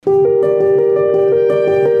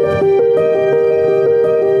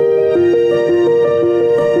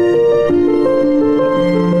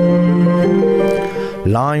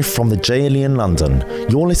Live from the JLE in London,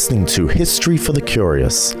 you're listening to History for the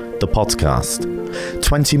Curious, the podcast.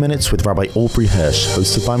 20 minutes with Rabbi Aubrey Hirsch,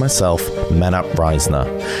 hosted by myself, Menat Reisner.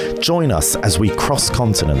 Join us as we cross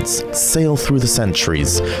continents, sail through the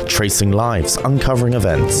centuries, tracing lives, uncovering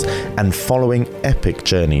events, and following epic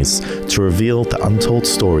journeys to reveal the untold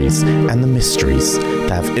stories and the mysteries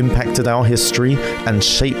that have impacted our history and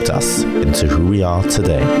shaped us into who we are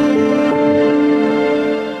today.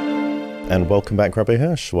 And welcome back, Rabbi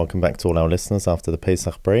Hirsch. Welcome back to all our listeners after the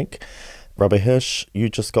Pesach break. Rabbi Hirsch, you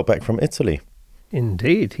just got back from Italy.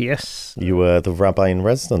 Indeed, yes. You were the rabbi in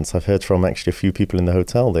residence. I've heard from actually a few people in the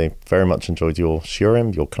hotel. They very much enjoyed your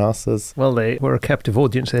shiurim, your classes. Well, they were a captive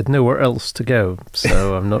audience. They had nowhere else to go.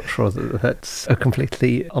 So I'm not sure that that's a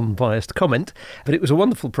completely unbiased comment. But it was a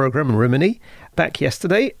wonderful program in Rimini. Back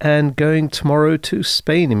yesterday and going tomorrow to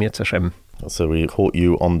Spain, Im Yetz Hashem. So we caught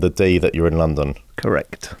you on the day that you're in London.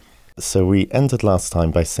 Correct. So we ended last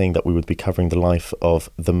time by saying that we would be covering the life of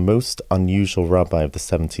the most unusual rabbi of the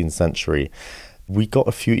 17th century. We got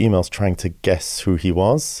a few emails trying to guess who he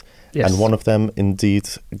was, yes. And one of them indeed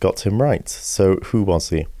got him right. So who was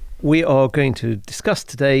he? We are going to discuss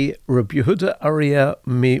today Rabbi Yehuda Aryeh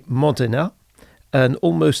Mi'Modena, an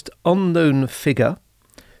almost unknown figure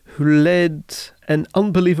who led an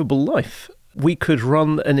unbelievable life. We could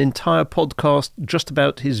run an entire podcast just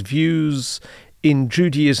about his views in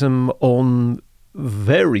Judaism on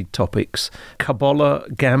varied topics: Kabbalah,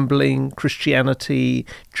 gambling, Christianity,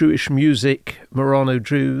 Jewish music, Marrano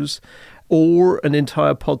Jews, or an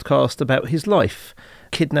entire podcast about his life: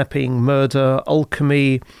 kidnapping, murder,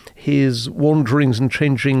 alchemy, his wanderings and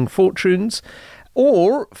changing fortunes.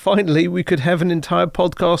 Or, finally, we could have an entire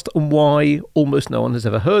podcast on why almost no one has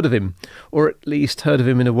ever heard of him, or at least heard of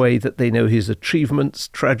him in a way that they know his achievements,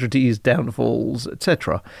 tragedies, downfalls,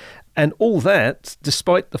 etc. And all that,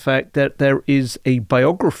 despite the fact that there is a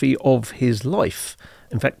biography of his life.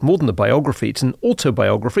 In fact, more than a biography, it's an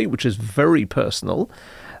autobiography, which is very personal.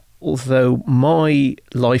 Although my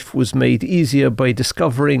life was made easier by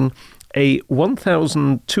discovering a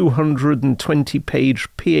 1,220-page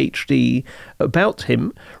PhD about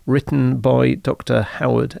him, written by Dr.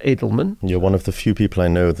 Howard Edelman. You're one of the few people I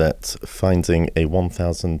know that finding a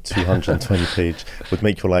 1,220-page would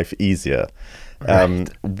make your life easier. Right.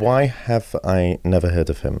 Why have I never heard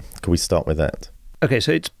of him? Can we start with that? Okay,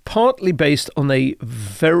 so it's partly based on a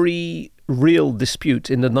very real dispute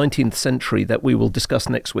in the 19th century that we will discuss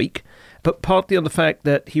next week, but partly on the fact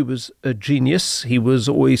that he was a genius. He was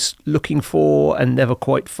always looking for and never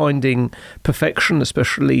quite finding perfection,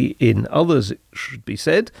 especially in others, it should be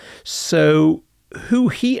said. So who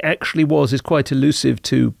he actually was is quite elusive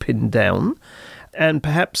to pin down. And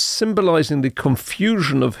perhaps symbolizing the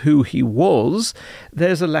confusion of who he was,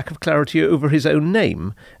 there's a lack of clarity over his own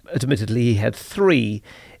name. Admittedly, he had three.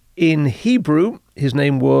 In Hebrew, his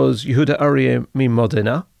name was Yehuda Aryeh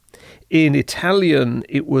Mi'Modena. In Italian,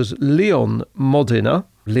 it was Leon Modena.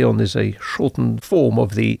 Leon is a shortened form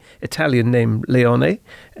of the Italian name Leone,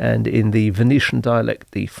 and in the Venetian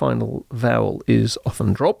dialect, the final vowel is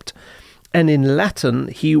often dropped. And in Latin,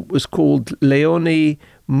 he was called Leone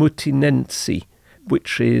Mutinensi,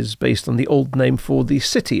 which is based on the old name for the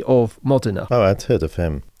city of Modena. Oh, I'd heard of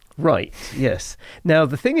him. Right, yes. Now,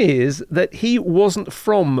 the thing is that he wasn't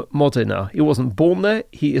from Modena. He wasn't born there.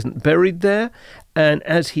 He isn't buried there. And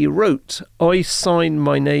as he wrote, I sign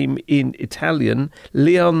my name in Italian,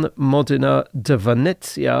 Leon Modena de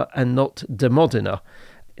Venezia, and not de Modena.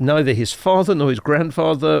 Neither his father nor his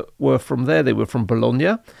grandfather were from there. They were from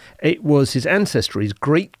Bologna. It was his ancestor, his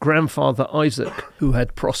great-grandfather Isaac, who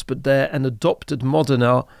had prospered there and adopted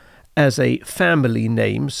Modena as a family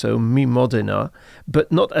name, so Mi'Modena, but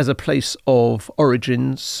not as a place of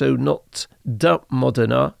origin, so not da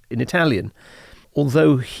Modena in Italian.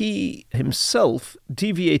 Although he himself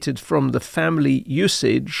deviated from the family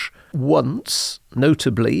usage once,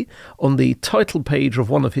 notably, on the title page of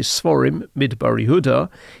one of his Sforim, Midbar Yehuda,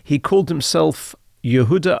 he called himself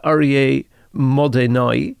Yehuda Aryeh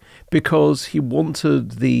Modenai because he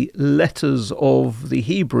wanted the letters of the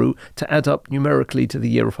Hebrew to add up numerically to the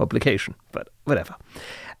year of publication. But whatever.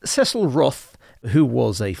 Cecil Roth, who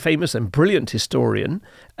was a famous and brilliant historian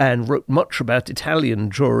and wrote much about Italian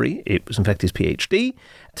Jewry, it was in fact his PhD,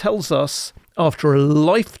 tells us after a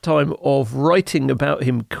lifetime of writing about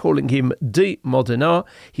him, calling him de Modena,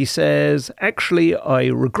 he says, actually, I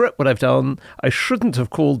regret what I've done. I shouldn't have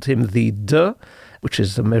called him the de. which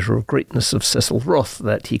is the measure of greatness of Cecil Roth,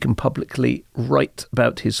 that he can publicly write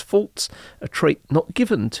about his faults, a trait not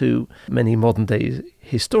given to many modern-day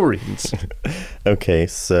historians. Okay,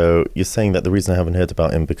 so you're saying that the reason I haven't heard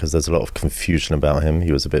about him because there's a lot of confusion about him.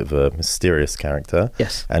 He was a bit of a mysterious character.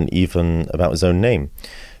 Yes. And even about his own name.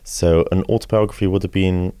 So an autobiography would have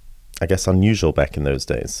been, I guess, unusual back in those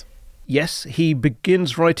days. Yes, he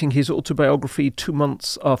begins writing his autobiography 2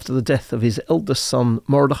 months after the death of his eldest son,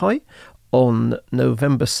 Mordechai, on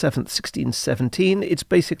November 7th, 1617. It's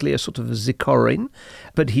basically a sort of a zikaron,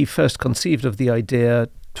 but he first conceived of the idea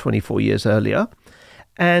 24 years earlier.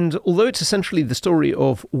 And although it's essentially the story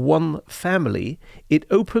of one family, it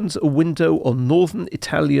opens a window on northern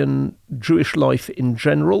Italian Jewish life in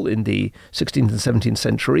general in the 16th and 17th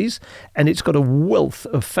centuries. And it's got a wealth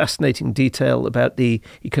of fascinating detail about the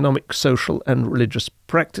economic, social, and religious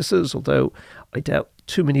practices, although I doubt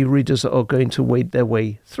too many readers are going to wade their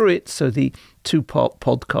way through it. So the 2-part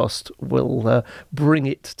podcast will bring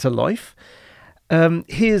it to life.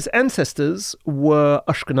 His ancestors were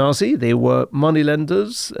Ashkenazi. They were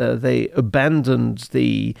moneylenders. They abandoned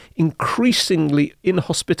the increasingly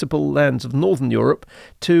inhospitable lands of Northern Europe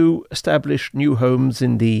to establish new homes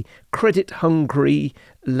in the credit-hungry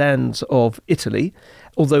lands of Italy.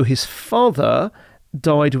 Although his father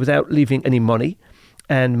died without leaving any money,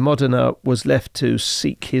 and Modena was left to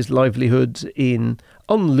seek his livelihood in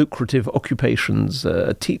unlucrative occupations,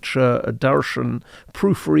 a teacher, a darshan,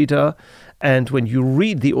 proofreader. And when you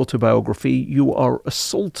read the autobiography, you are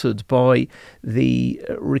assaulted by the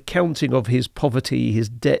recounting of his poverty, his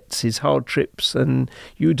debts, his hardships, and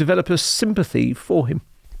you develop a sympathy for him.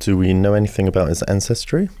 Do we know anything about his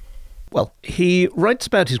ancestry? Well, he writes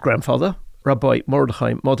about his grandfather, Rabbi Yehuda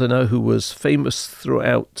Aryeh Mi'Modena, who was famous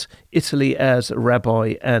throughout Italy as a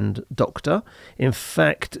rabbi and doctor. In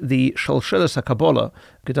fact, the Shalsheles HaKabbalah,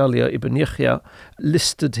 Gedalia ibn Yechia,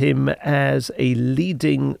 listed him as a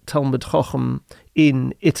leading Talmud Chacham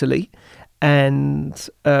in Italy. And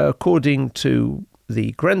according to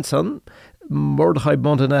the grandson, Mordechai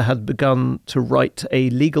Modena had begun to write a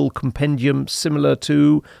legal compendium similar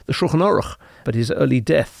to the Shulchan Aruch, but his early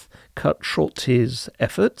death cut short his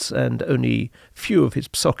efforts, and only few of his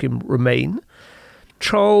psokim remain.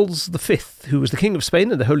 Charles V, who was the King of Spain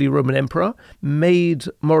and the Holy Roman Emperor, made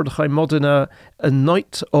Mordechai Modena a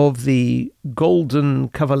Knight of the Golden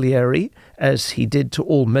Cavalieri, as he did to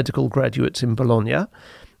all medical graduates in Bologna.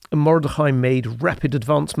 Mordechai made rapid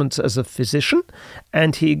advancements as a physician,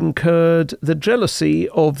 and he incurred the jealousy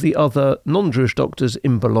of the other non-Jewish doctors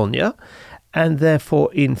in Bologna. And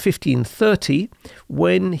therefore, in 1530,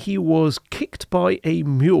 when he was kicked by a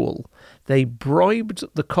mule, they bribed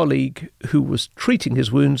the colleague who was treating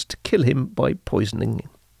his wounds to kill him by poisoning him.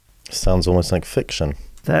 Sounds almost like fiction.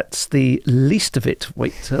 That's the least of it.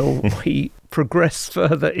 Wait till we progress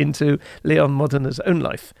further into Leon Modena's own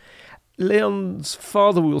life. Leon's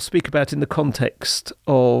father we will speak about in the context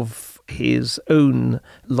of his own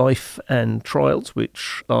life and trials,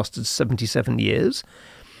 which lasted 77 years.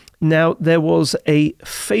 Now, there was a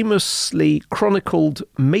famously chronicled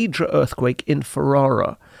major earthquake in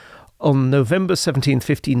Ferrara on November 17,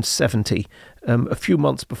 1570, a few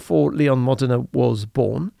months before Leon Modena was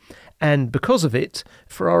born. And because of it,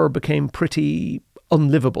 Ferrara became pretty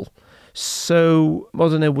unlivable. So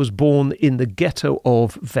Modena was born in the ghetto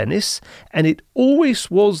of Venice, and it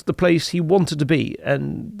always was the place he wanted to be,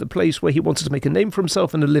 and the place where he wanted to make a name for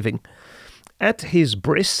himself and a living. At his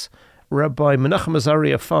bris, Rabbi Menachem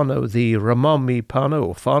Azaria Fano, the Ramami Pano,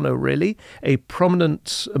 or Fano really, a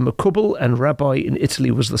prominent Makubal and rabbi in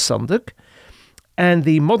Italy, was the Sanduk. And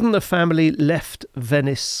the Modena family left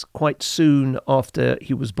Venice quite soon after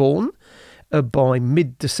he was born, by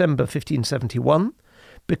mid-December 1571,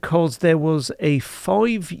 because there was a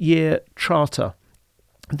 5-year charter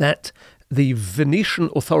that the Venetian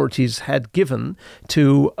authorities had given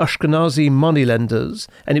to Ashkenazi moneylenders,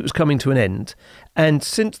 and it was coming to an end. And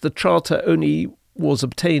since the charter only was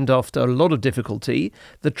obtained after a lot of difficulty,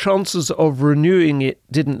 the chances of renewing it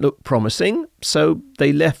didn't look promising, so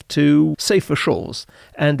they left to safer shores,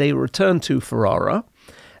 and they returned to Ferrara.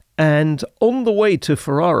 And on the way to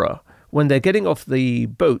Ferrara, when they're getting off the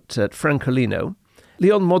boat at Francolino,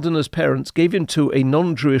 Leon Modena's parents gave him to a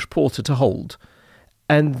non-Jewish porter to hold.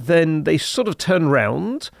 And then they sort of turn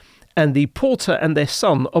round, and the porter and their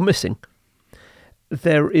son are missing.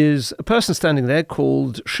 There is a person standing there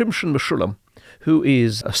called Shimshon Meshulam, who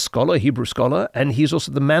is a scholar, Hebrew scholar, and he's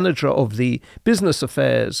also the manager of the business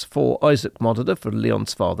affairs for Isaac Modena, for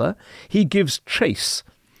Leon's father. He gives chase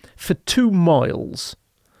for 2 miles,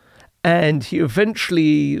 and he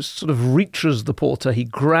eventually sort of reaches the porter. He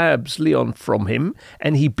grabs Leon from him,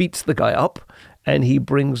 and he beats the guy up. and he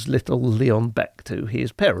brings little Leon back to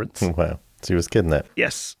his parents. Wow. So he was kidnapped.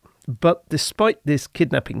 Yes. But despite this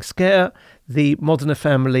kidnapping scare, the Modena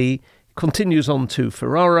family continues on to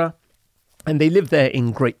Ferrara, and they live there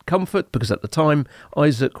in great comfort because at the time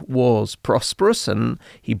Isaac was prosperous and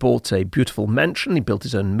he bought a beautiful mansion. He built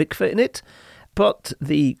his own mikveh in it. But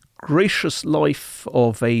the gracious life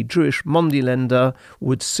of a Jewish moneylender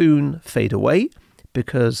would soon fade away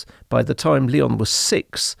because by the time Leon was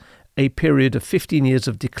 6, a period of 15 years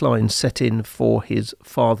of decline set in for his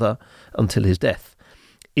father until his death.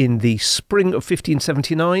 In the spring of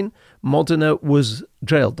 1579, Modena was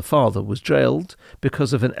jailed. The father was jailed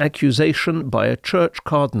because of an accusation by a church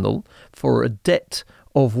cardinal for a debt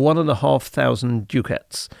of 1,500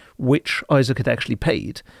 ducats, which Isaac had actually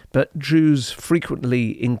paid. But Jews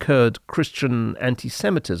frequently incurred Christian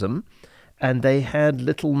anti-Semitism, and they had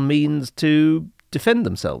little means to defend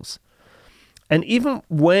themselves. And even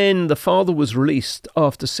when the father was released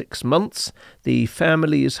after 6 months, the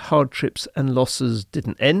family's hardships and losses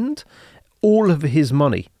didn't end. All of his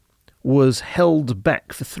money was held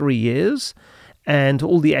back for 3 years, and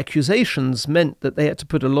all the accusations meant that they had to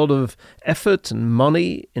put a lot of effort and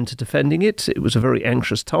money into defending it. It was a very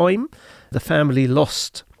anxious time. The family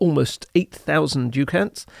lost almost 8,000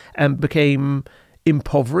 ducats and became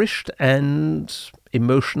impoverished and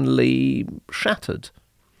emotionally shattered.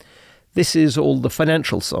 This is all the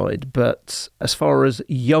financial side, but as far as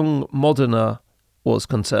young Modena was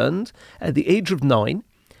concerned, at the age of 9,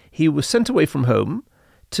 he was sent away from home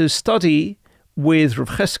to study with Rav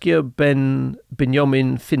Cheskia ben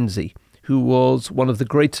Binyamin Finzi, who was one of the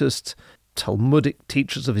greatest Talmudic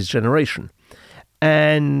teachers of his generation.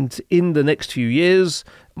 And in the next few years,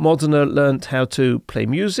 Modena learnt how to play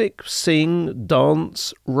music, sing,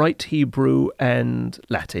 dance, write Hebrew and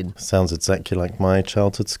Latin. Sounds exactly like my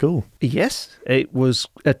childhood school. Yes, it was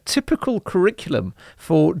a typical curriculum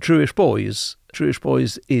for Jewish boys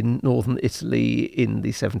in northern Italy in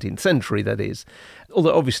the 17th century, that is.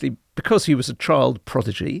 Although obviously, because he was a child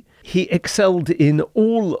prodigy, he excelled in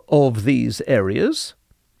all of these areas.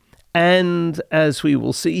 And as we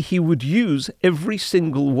will see, he would use every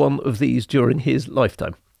single one of these during his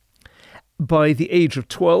lifetime. By the age of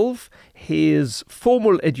 12, his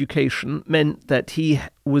formal education meant that he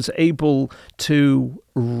was able to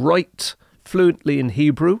write fluently in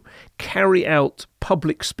Hebrew, carry out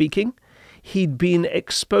public speaking. He'd been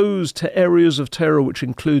exposed to areas of Torah which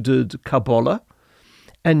included Kabbalah.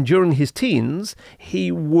 And during his teens,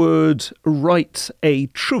 he would write a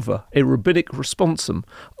tshuva, a rabbinic responsum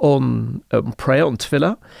on prayer, on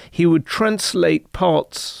tefillah. He would translate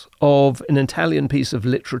parts of an Italian piece of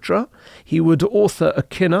literature. He would author a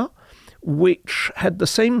kinnah, which had the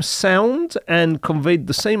same sound and conveyed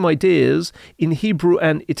the same ideas in Hebrew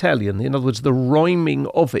and Italian. In other words, the rhyming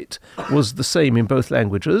of it was the same in both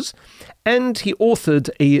languages. And he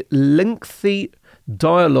authored a lengthy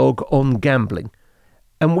dialogue on gambling.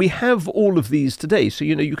 And we have all of these today. So,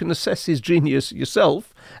 you can assess his genius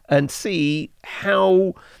yourself and see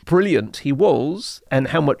how brilliant he was and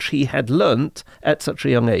how much he had learnt at such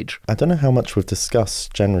a young age. I don't know how much we've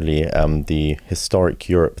discussed generally the historic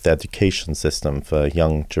Europe, the education system for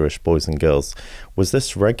young Jewish boys and girls. Was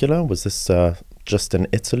this regular? Was this just in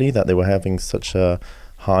Italy that they were having such a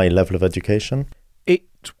high level of education?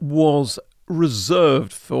 It was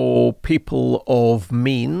reserved for people of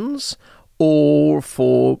means, or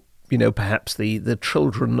for, perhaps the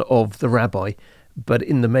children of the rabbi. But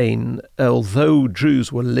in the main, although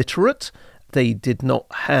Jews were literate, they did not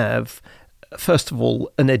have, first of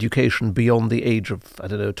all, an education beyond the age of,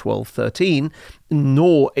 12, 13,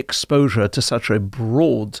 nor exposure to such a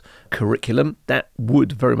broad curriculum. That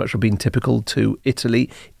would very much have been typical to Italy,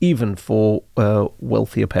 even for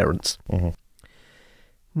wealthier parents. Mm-hmm.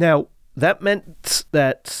 Now, that meant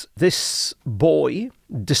that this boy,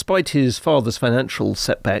 despite his father's financial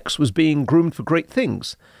setbacks, was being groomed for great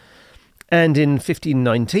things. And in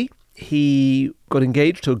 1590, he got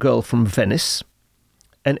engaged to a girl from Venice,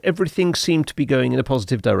 and everything seemed to be going in a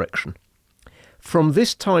positive direction. From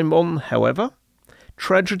this time on, however,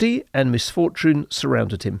 tragedy and misfortune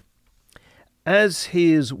surrounded him. As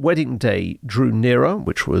his wedding day drew nearer,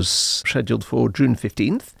 which was scheduled for June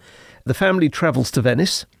 15th, the family travels to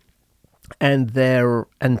Venice, and their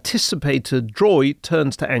anticipated joy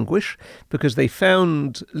turns to anguish because they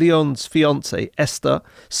found Leon's fiancée, Esther,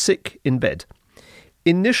 sick in bed.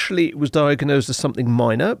 Initially, it was diagnosed as something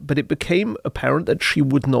minor, but it became apparent that she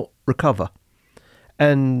would not recover.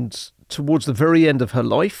 And towards the very end of her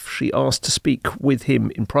life, she asked to speak with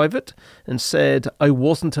him in private and said, "I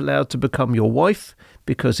wasn't allowed to become your wife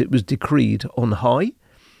because it was decreed on high."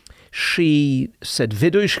 She said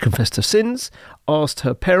vidu, she confessed her sins, asked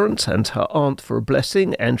her parents and her aunt for a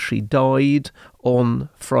blessing, and she died on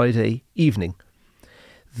Friday evening.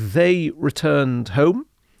 They returned home,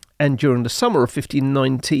 and during the summer of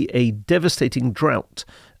 1590, a devastating drought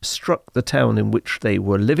struck the town in which they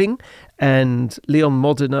were living, and Leon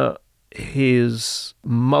Modena, his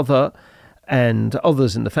mother, and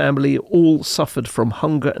others in the family all suffered from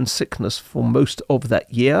hunger and sickness for most of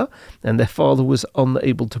that year, and their father was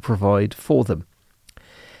unable to provide for them.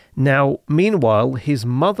 Now, meanwhile, his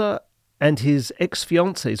mother and his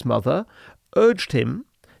ex-fiance's mother urged him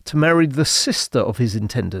to marry the sister of his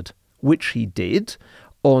intended, which he did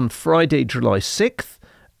on Friday, July 6th,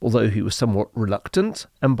 although he was somewhat reluctant.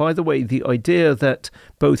 And by the way, the idea that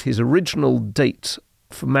both his original date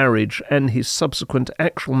for marriage and his subsequent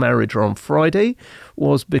actual marriage are on Friday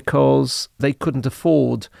was because they couldn't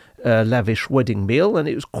afford a lavish wedding meal, and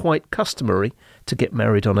it was quite customary to get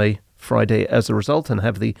married on a Friday as a result and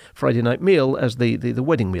have the Friday night meal as the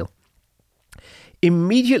wedding meal.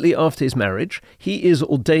 Immediately after his marriage, he is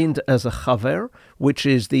ordained as a chaver, which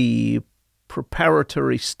is the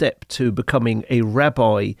preparatory step to becoming a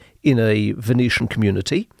rabbi in a Venetian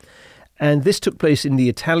community. And this took place in the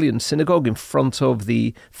Italian synagogue in front of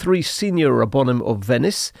the three senior rabbonim of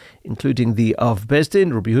Venice, including the Av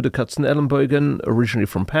Bezdin, Rabbi Yehuda Katzenellenbogen, originally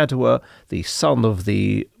from Padua, the son of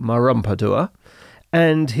the Maram Padua.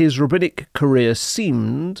 And his rabbinic career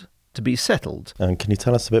seemed to be settled. And can you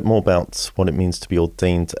tell us a bit more about what it means to be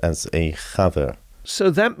ordained as a chaver?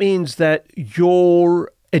 So that means that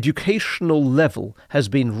your educational level has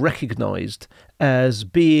been recognized as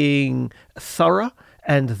being thorough,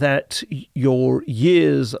 and that your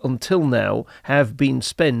years until now have been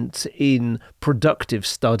spent in productive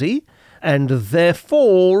study, and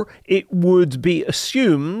therefore it would be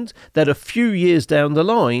assumed that a few years down the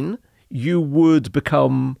line you would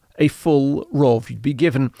become a full Rov. You'd be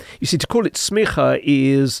given, you see, to call it smicha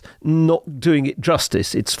is not doing it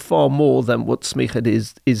justice. It's far more than what smicha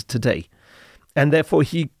is today. And therefore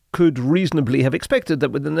he could reasonably have expected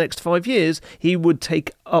that within the next 5 years he would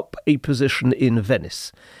take up a position in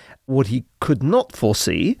Venice. What he could not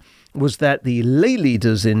foresee was that the lay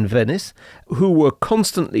leaders in Venice, who were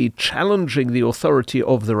constantly challenging the authority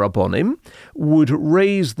of the Rabbonim, would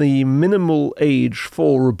raise the minimal age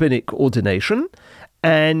for rabbinic ordination,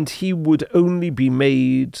 and he would only be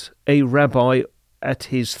made a rabbi at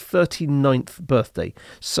his 39th birthday,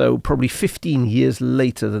 so probably 15 years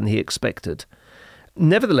later than he expected.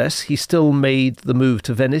 Nevertheless, he still made the move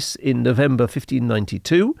to Venice in November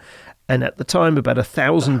 1592, and at the time about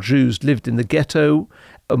 1,000 Jews lived in the ghetto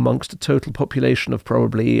amongst a total population of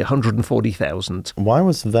probably 140,000. Why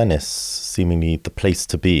was Venice seemingly the place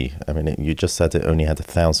to be? I mean, you just said it only had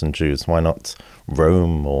 1,000 Jews. Why not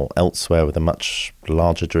Rome or elsewhere with a much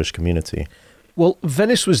larger Jewish community? Well,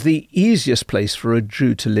 Venice was the easiest place for a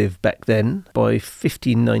Jew to live back then. By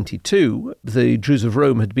 1592, the Jews of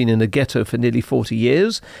Rome had been in a ghetto for nearly 40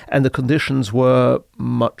 years, and the conditions were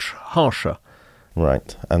much harsher.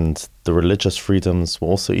 Right. And the religious freedoms were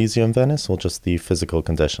also easier in Venice, or just the physical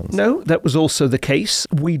conditions? No, that was also the case.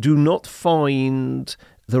 We do not find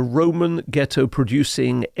the Roman ghetto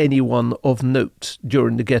producing anyone of note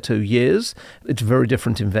during the ghetto years. It's very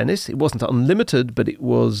different in Venice. It wasn't unlimited, but it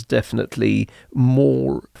was definitely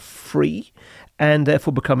more free, and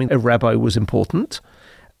therefore becoming a rabbi was important.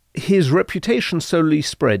 His reputation slowly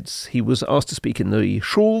spreads. He was asked to speak in the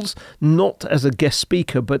shuls, not as a guest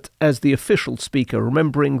speaker, but as the official speaker,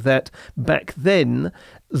 remembering that back then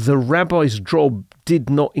the rabbi's job did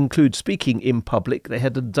not include speaking in public. They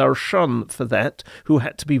had a darshan for that, who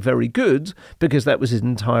had to be very good, because that was his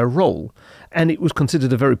entire role. And it was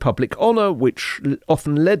considered a very public honor, which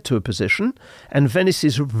often led to a position. And Venice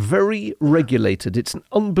is very regulated. It's an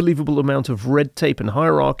unbelievable amount of red tape and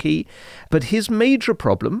hierarchy. But his major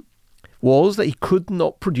problem was that he could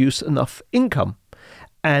not produce enough income.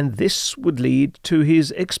 And this would lead to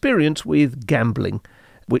his experience with gambling,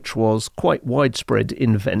 which was quite widespread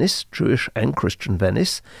in Venice, Jewish and Christian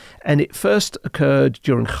Venice. And it first occurred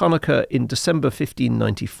during Hanukkah in December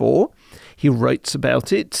 1594. He writes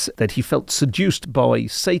about it that he felt seduced by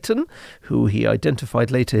Satan, who he identified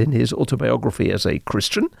later in his autobiography as a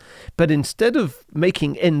Christian. But instead of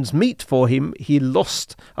making ends meet for him, he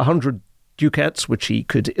lost 100 ducats, which he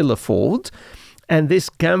could ill afford. And this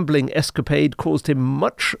gambling escapade caused him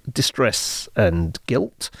much distress and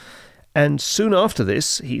guilt. And soon after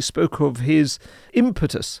this, he spoke of his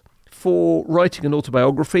impetus for writing an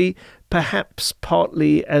autobiography, perhaps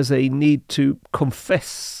partly as a need to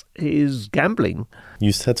confess his gambling.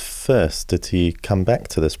 You said first, did he come back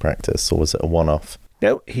to this practice, or was it a one-off?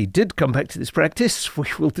 Now, he did come back to this practice. We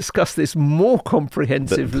will discuss this more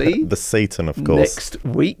comprehensively. The Satan, of course. Next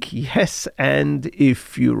week, yes. And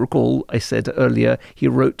if you recall, I said earlier, he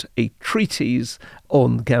wrote a treatise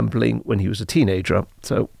on gambling when he was a teenager.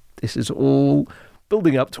 So this is all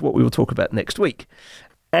building up to what we will talk about next week.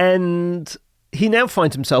 And he now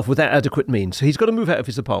finds himself without adequate means. So he's got to move out of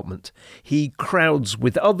his apartment. He crowds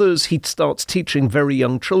with others. He starts teaching very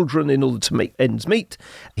young children in order to make ends meet.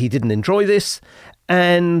 He didn't enjoy this.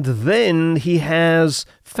 And then he has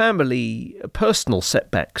personal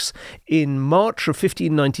setbacks. In March of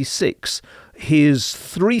 1596, his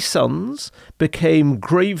 3 sons became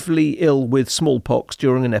gravely ill with smallpox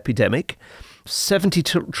during an epidemic. 70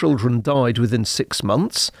 children died within 6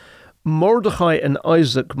 months. Mordechai and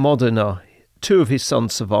Isaac Modena, 2 of his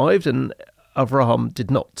sons survived, and Avraham did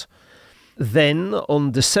not. Then,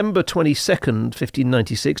 on December 22nd,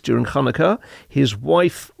 1596, during Hanukkah, his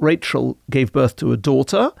wife Rachel gave birth to a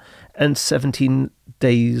daughter, and 17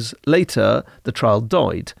 days later, the child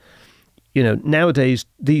died. You know, nowadays,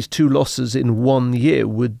 these 2 losses in 1 year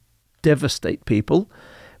would devastate people,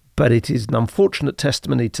 but it is an unfortunate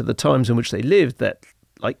testimony to the times in which they lived that,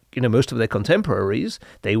 like, most of their contemporaries,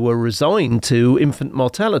 they were resigned to infant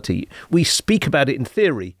mortality. We speak about it in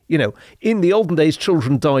theory. In the olden days,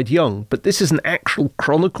 children died young, but this is an actual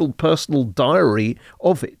chronicled personal diary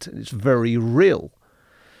of it. It's very real.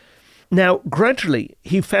 Now, gradually,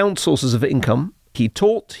 he found sources of income. He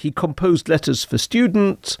taught, he composed letters for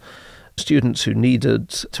students who needed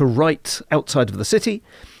to write outside of the city.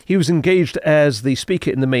 He was engaged as the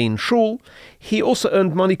speaker in the main shul. He also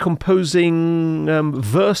earned money composing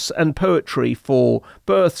verse and poetry for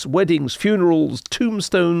births, weddings, funerals,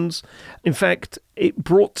 tombstones. In fact, it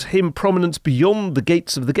brought him prominence beyond the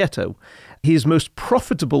gates of the ghetto. His most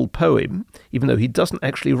profitable poem, even though he doesn't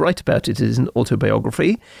actually write about it as an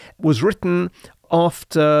autobiography, was written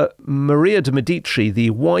after Maria de Medici, the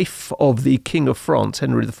wife of the King of France,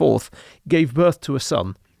 Henry IV, gave birth to a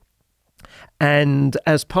son. And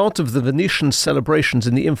as part of the Venetian celebrations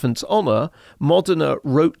in the infant's honour, Modena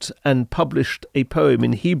wrote and published a poem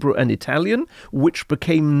in Hebrew and Italian, which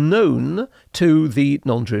became known to the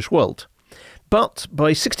non-Jewish world. But by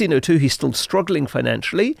 1602, he's still struggling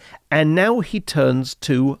financially, and now he turns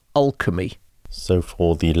to alchemy. So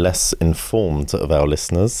for the less informed of our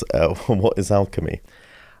listeners, what is alchemy?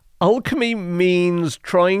 Alchemy means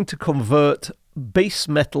trying to convert base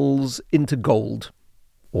metals into gold,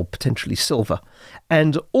 or potentially silver,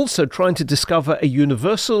 and also trying to discover a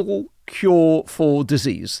universal cure for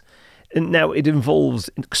disease. And now it involves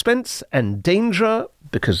expense and danger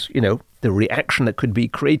because, the reaction that could be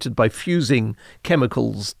created by fusing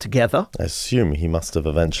chemicals together. I assume he must have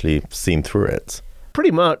eventually seen through it.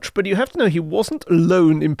 Pretty much, but you have to know he wasn't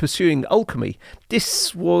alone in pursuing alchemy.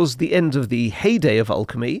 This was the end of the heyday of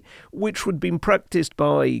alchemy, which would have been practiced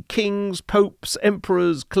by kings, popes,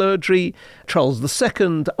 emperors, clergy. Charles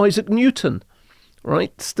II, Isaac Newton,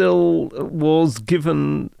 right, still was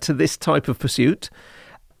given to this type of pursuit.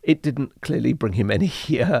 It didn't clearly bring him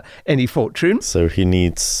any fortune. So he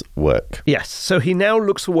needs work. Yes, so he now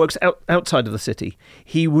looks for works outside of the city.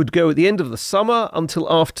 He would go at the end of the summer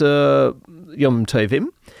until after Yom Tovim.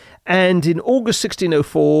 And in August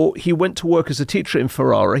 1604, he went to work as a teacher in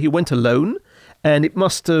Ferrara. He went alone, and it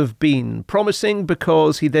must have been promising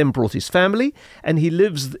because he then brought his family, and he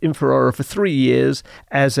lives in Ferrara for 3 years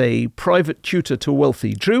as a private tutor to a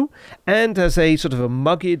wealthy Jew and as a sort of a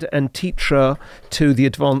muggid and teacher to the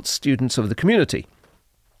advanced students of the community.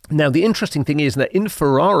 Now, the interesting thing is that in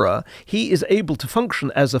Ferrara, he is able to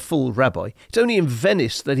function as a full rabbi. It's only in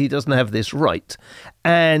Venice that he doesn't have this right.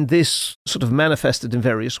 And this sort of manifested in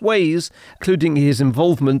various ways, including his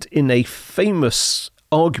involvement in a famous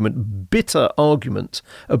bitter argument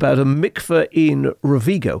about a mikveh in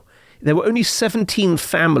Rovigo. There were only 17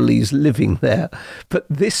 families living there, but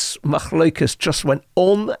this machlokas just went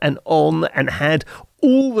on and had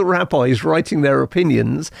all the rabbis writing their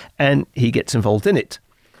opinions, and he gets involved in it.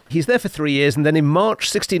 He's there for 3 years, and then in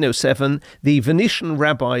March 1607, the Venetian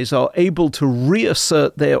rabbis are able to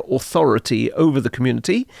reassert their authority over the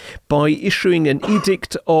community by issuing an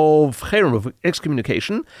edict of cherem, of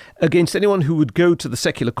excommunication, against anyone who would go to the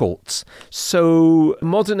secular courts. So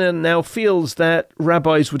Modena now feels that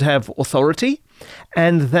rabbis would have authority,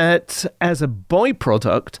 and that as a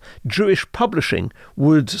byproduct, Jewish publishing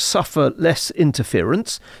would suffer less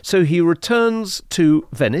interference. So he returns to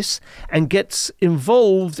Venice and gets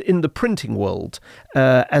involved in the printing world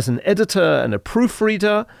as an editor and a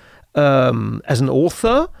proofreader, as an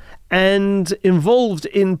author, and involved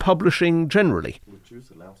in publishing generally. Were Jews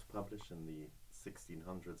allowed to publish in the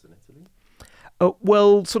 1600s in Italy?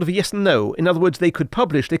 Well, sort of a yes and no. In other words, they could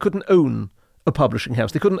publish, they couldn't own a publishing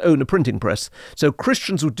house, they couldn't own a printing press. So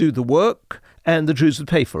Christians would do the work and the Jews would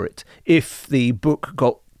pay for it if the book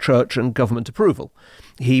got church and government approval.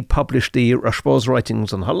 He published the Rashba's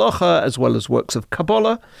writings on halacha as well as works of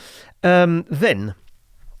Kabbalah. Then,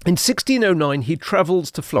 in 1609, he travels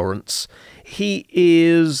to Florence. He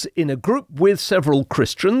is in a group with several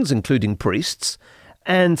Christians, including priests,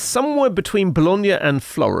 and somewhere between Bologna and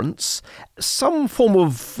Florence, some form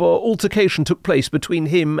of altercation took place between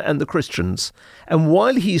him and the Christians. And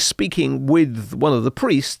while he's speaking with one of the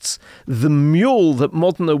priests, the mule that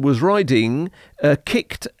Modena was riding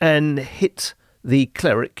kicked and hit the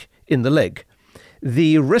cleric in the leg.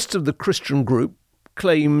 The rest of the Christian group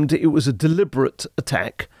claimed it was a deliberate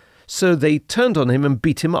attack, so they turned on him and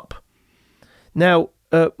beat him up. Now,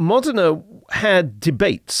 Modena had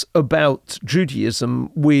debates about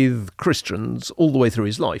Judaism with Christians all the way through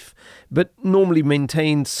his life, but normally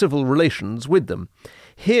maintained civil relations with them.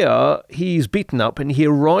 Here, he's beaten up and he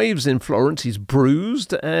arrives in Florence, he's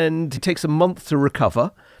bruised, and it takes a month to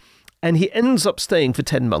recover, and he ends up staying for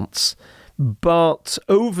 10 months. But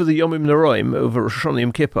over the Yomim Noraim, over Rosh Hashanah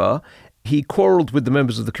Yom Kippur, he quarrelled with the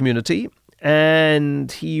members of the community,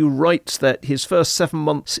 and he writes that his first 7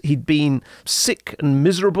 months he'd been sick and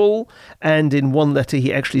miserable, and in one letter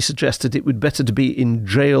he actually suggested it would better to be in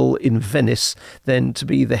jail in Venice than to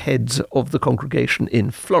be the head of the congregation in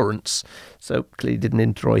Florence. So clearly didn't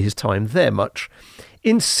enjoy his time there much.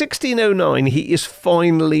 In 1609, he is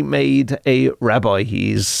finally made a rabbi.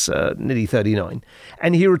 He's nearly 39,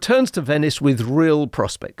 and he returns to Venice with real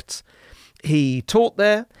prospects. He taught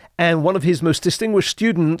there, and one of his most distinguished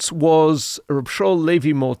students was Reb Shaul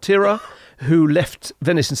Levi Mortira, who left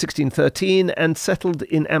Venice in 1613 and settled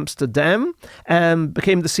in Amsterdam and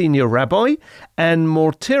became the senior rabbi. And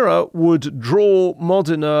Mortira would draw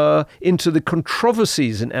Modena into the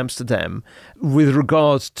controversies in Amsterdam with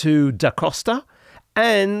regards to Da Costa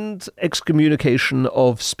and excommunication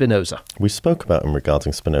of Spinoza. We spoke about him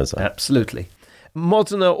regarding Spinoza. Absolutely.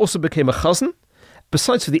 Modena also became a chazan.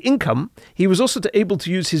 Besides for the income, he was also able to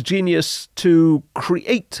use his genius to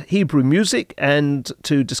create Hebrew music and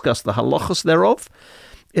to discuss the halachos thereof.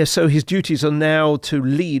 So his duties are now to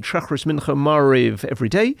lead Shachris Mincha Mariv every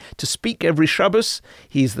day, to speak every Shabbos.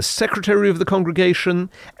 He's the secretary of the congregation,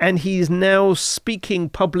 and he's now speaking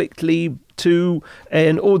publicly to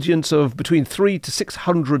an audience of between 300 to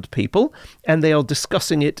 600 people, and they are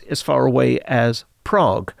discussing it as far away as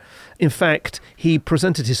Prague. In fact, he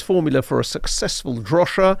presented his formula for a successful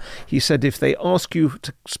drosha. He said, if they ask you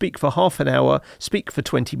to speak for half an hour, speak for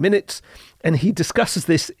 20 minutes. And he discusses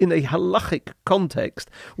this in a halachic context,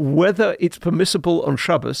 whether it's permissible on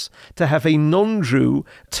Shabbos to have a non-Jew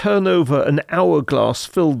turn over an hourglass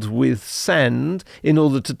filled with sand in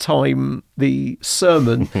order to time the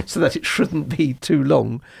sermon so that it shouldn't be too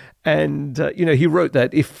long. And, he wrote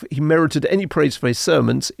that if he merited any praise for his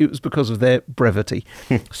sermons, it was because of their brevity.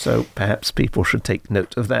 So perhaps people should take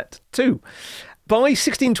note of that too. By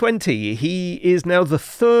 1620, he is now the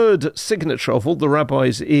third signature of all the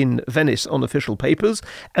rabbis in Venice on official papers.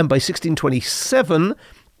 And by 1627,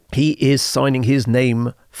 he is signing his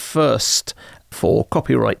name first for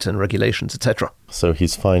copyright and regulations, etc. So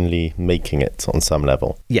he's finally making it on some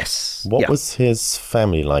level. Yes. What was his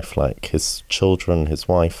family life like? His children, his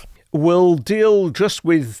wife? We'll deal just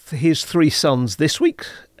with his 3 sons this week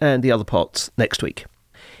and the other parts next week.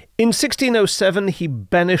 In 1607, he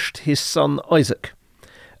banished his son Isaac,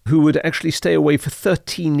 who would actually stay away for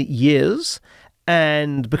 13 years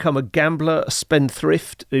and become a gambler, a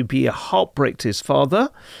spendthrift. It would be a heartbreak to his father.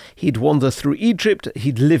 He'd wander through Egypt,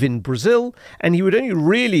 he'd live in Brazil, and he would only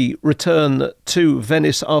really return to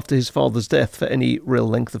Venice after his father's death for any real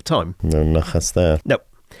length of time. No nachas there. No.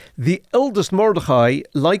 The eldest Mordechai,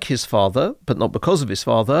 like his father, but not because of his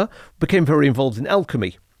father, became very involved in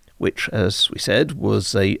alchemy, which, as we said,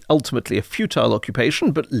 was ultimately a futile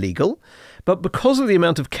occupation, but legal. But because of the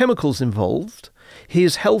amount of chemicals involved,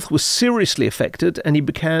 his health was seriously affected, and he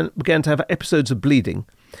began to have episodes of bleeding.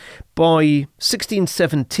 By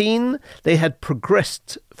 1617, they had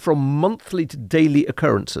progressed from monthly to daily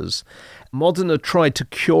occurrences. Modena tried to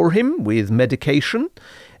cure him with medication.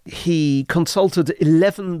 He consulted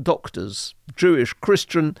 11 doctors, Jewish,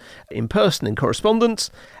 Christian, in person, in correspondence,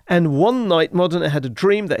 and one night Modena had a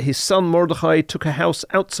dream that his son Mordechai took a house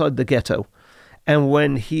outside the ghetto. And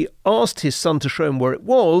when he asked his son to show him where it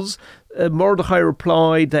was, Mordechai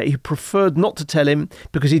replied that he preferred not to tell him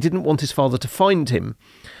because he didn't want his father to find him.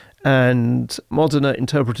 And Modena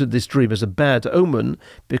interpreted this dream as a bad omen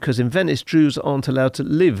because in Venice, Jews aren't allowed to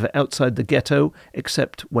live outside the ghetto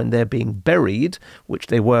except when they're being buried, which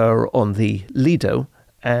they were on the Lido,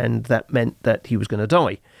 and that meant that he was going to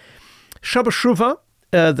die. Shabbat Shuvah,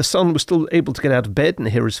 the son was still able to get out of bed and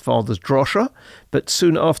hear his father's drosha, but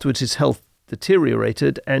soon afterwards his health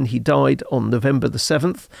deteriorated and he died on November the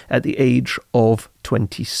 7th at the age of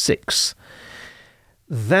 26.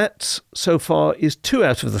 That, so far, is 2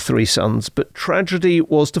 out of the 3 sons, but tragedy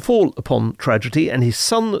was to fall upon tragedy, and his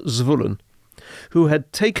son Zvulun, who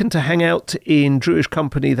had taken to hang out in Jewish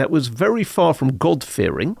company that was very far from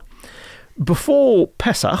God-fearing, before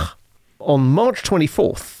Pesach, on March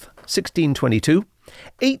 24th, 1622,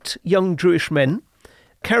 8 young Jewish men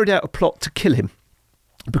carried out a plot to kill him,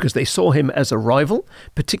 because they saw him as a rival,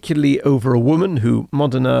 particularly over a woman who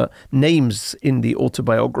Modena names in the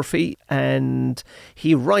autobiography. And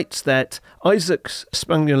he writes that Isaac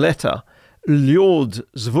Spagnoletto lured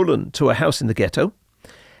Zvulun to a house in the ghetto.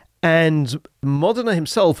 And Modena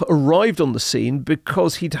himself arrived on the scene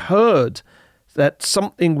because he'd heard that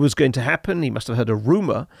something was going to happen. He must have heard a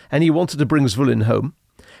rumor, and he wanted to bring Zvulun home.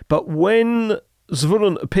 But when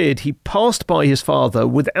Zvulun appeared, he passed by his father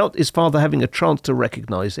without his father having a chance to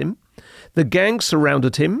recognize him. The gang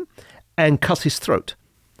surrounded him and cut his throat.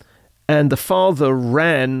 And the father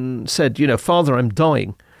said, "Father, I'm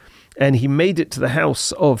dying." And he made it to the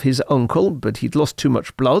house of his uncle, but he'd lost too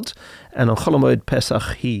much blood. And on Chol HaMoed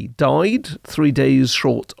Pesach, he died 3 days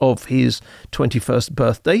short of his 21st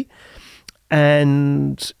birthday.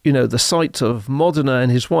 And, the sight of Modena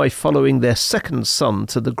and his wife following their second son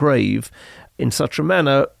to the grave in such a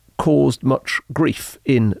manner caused much grief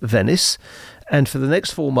in Venice. And for the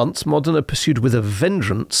next 4 months, Modena pursued with a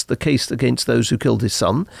vengeance the case against those who killed his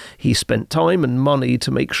son. He spent time and money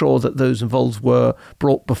to make sure that those involved were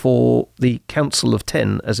brought before the Council of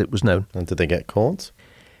Ten, as it was known. And did they get caught?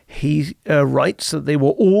 He writes that they were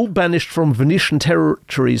all banished from Venetian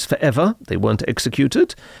territories forever. They weren't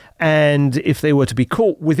executed. And if they were to be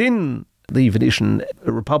caught within the Venetian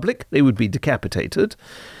Republic, they would be decapitated.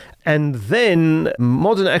 And then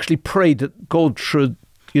Modena actually prayed that God should,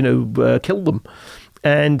 kill them.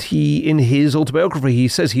 And he, in his autobiography, he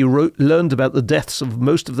says he learned about the deaths of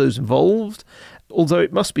most of those involved, although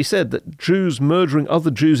it must be said that Jews murdering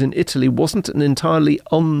other Jews in Italy wasn't an entirely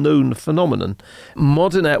unknown phenomenon.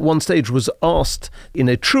 Modena at one stage was asked in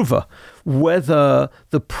a tshuva whether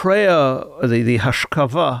the prayer, the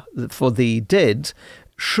hashkava for the dead,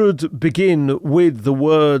 should begin with the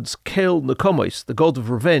words Kel Nokomos, the god of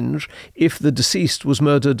revenge, if the deceased was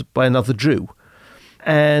murdered by another Jew.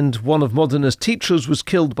 And one of Modena's teachers was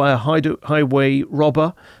killed by a highway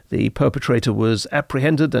robber. The perpetrator was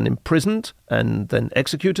apprehended and imprisoned and then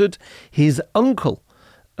executed. His uncle,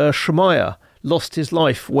 Shemaiah, lost his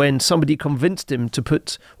life when somebody convinced him to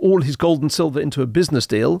put all his gold and silver into a business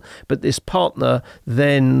deal, but this partner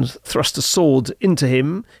then thrust a sword into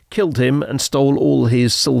him, killed him, and stole all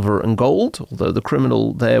his silver and gold, although the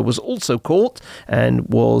criminal there was also caught and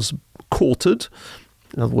was quartered.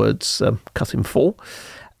 In other words, cut in 4.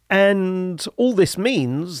 And all this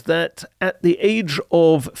means that at the age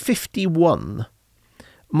of 51,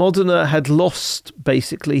 Modena had lost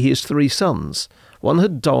basically his 3 sons. One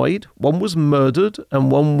had died, one was murdered,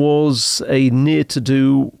 and one was a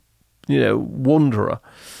near-to-do, wanderer.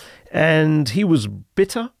 And he was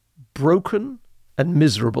bitter, broken, and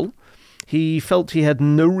miserable. He felt he had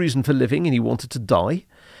no reason for living and he wanted to die.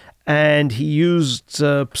 And he used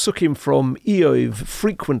psukim from Eov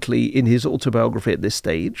frequently in his autobiography at this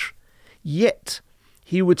stage. Yet,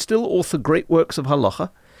 he would still author great works of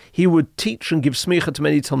halacha. He would teach and give smicha to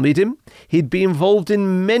many talmidim. He'd be involved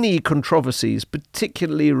in many controversies,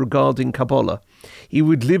 particularly regarding Kabbalah. He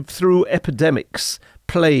would live through epidemics,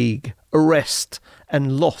 plague, arrest,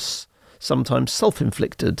 and loss, sometimes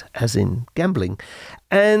self-inflicted, as in gambling.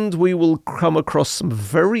 And we will come across some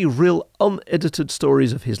very real unedited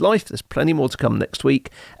stories of his life. There's plenty more to come next week,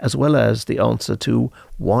 as well as the answer to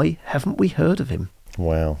why haven't we heard of him?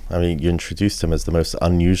 Wow. I mean, you introduced him as the most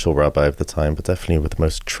unusual rabbi of the time, but definitely with the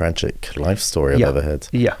most tragic life story I've ever heard.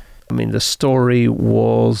 Yeah. I mean, the story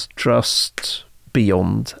was just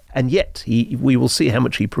beyond. And yet, we will see how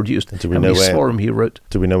much he produced. Do we know where Svarim he wrote.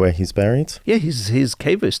 Do we know where he's buried? Yeah, his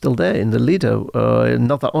cave is still there in the Lido,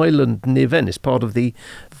 another island near Venice, part of the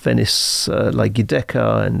Venice, like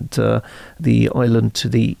Giudecca, and the island to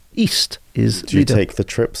the east is Do you Lido. take the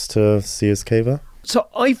trips to see his cave? So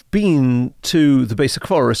I've been to the basic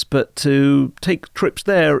forest, but to take trips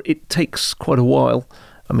there, it takes quite a while.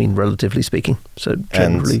 I mean, relatively speaking. So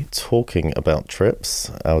generally. And talking about trips,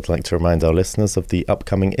 I would like to remind our listeners of the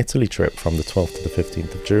upcoming Italy trip from the 12th to the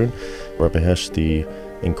 15th of June. Rabbi Hirsch, the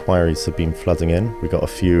inquiries have been flooding in. We got a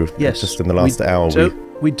few just in the last hour.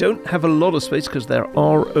 We don't have a lot of space because there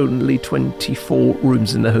are only 24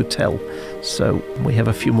 rooms in the hotel. So we have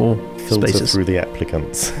a few more spaces. Through the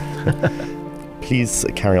applicants. Please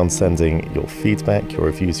carry on sending your feedback, your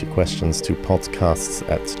reviews, your questions to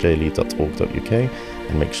podcasts@jle.org.uk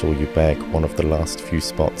and make sure you bag one of the last few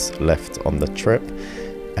spots left on the trip.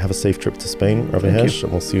 Have a safe trip to Spain, Rabbi Hirsch,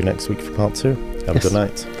 and we'll see you next week for part 2. Have a good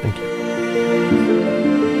night. Thank you.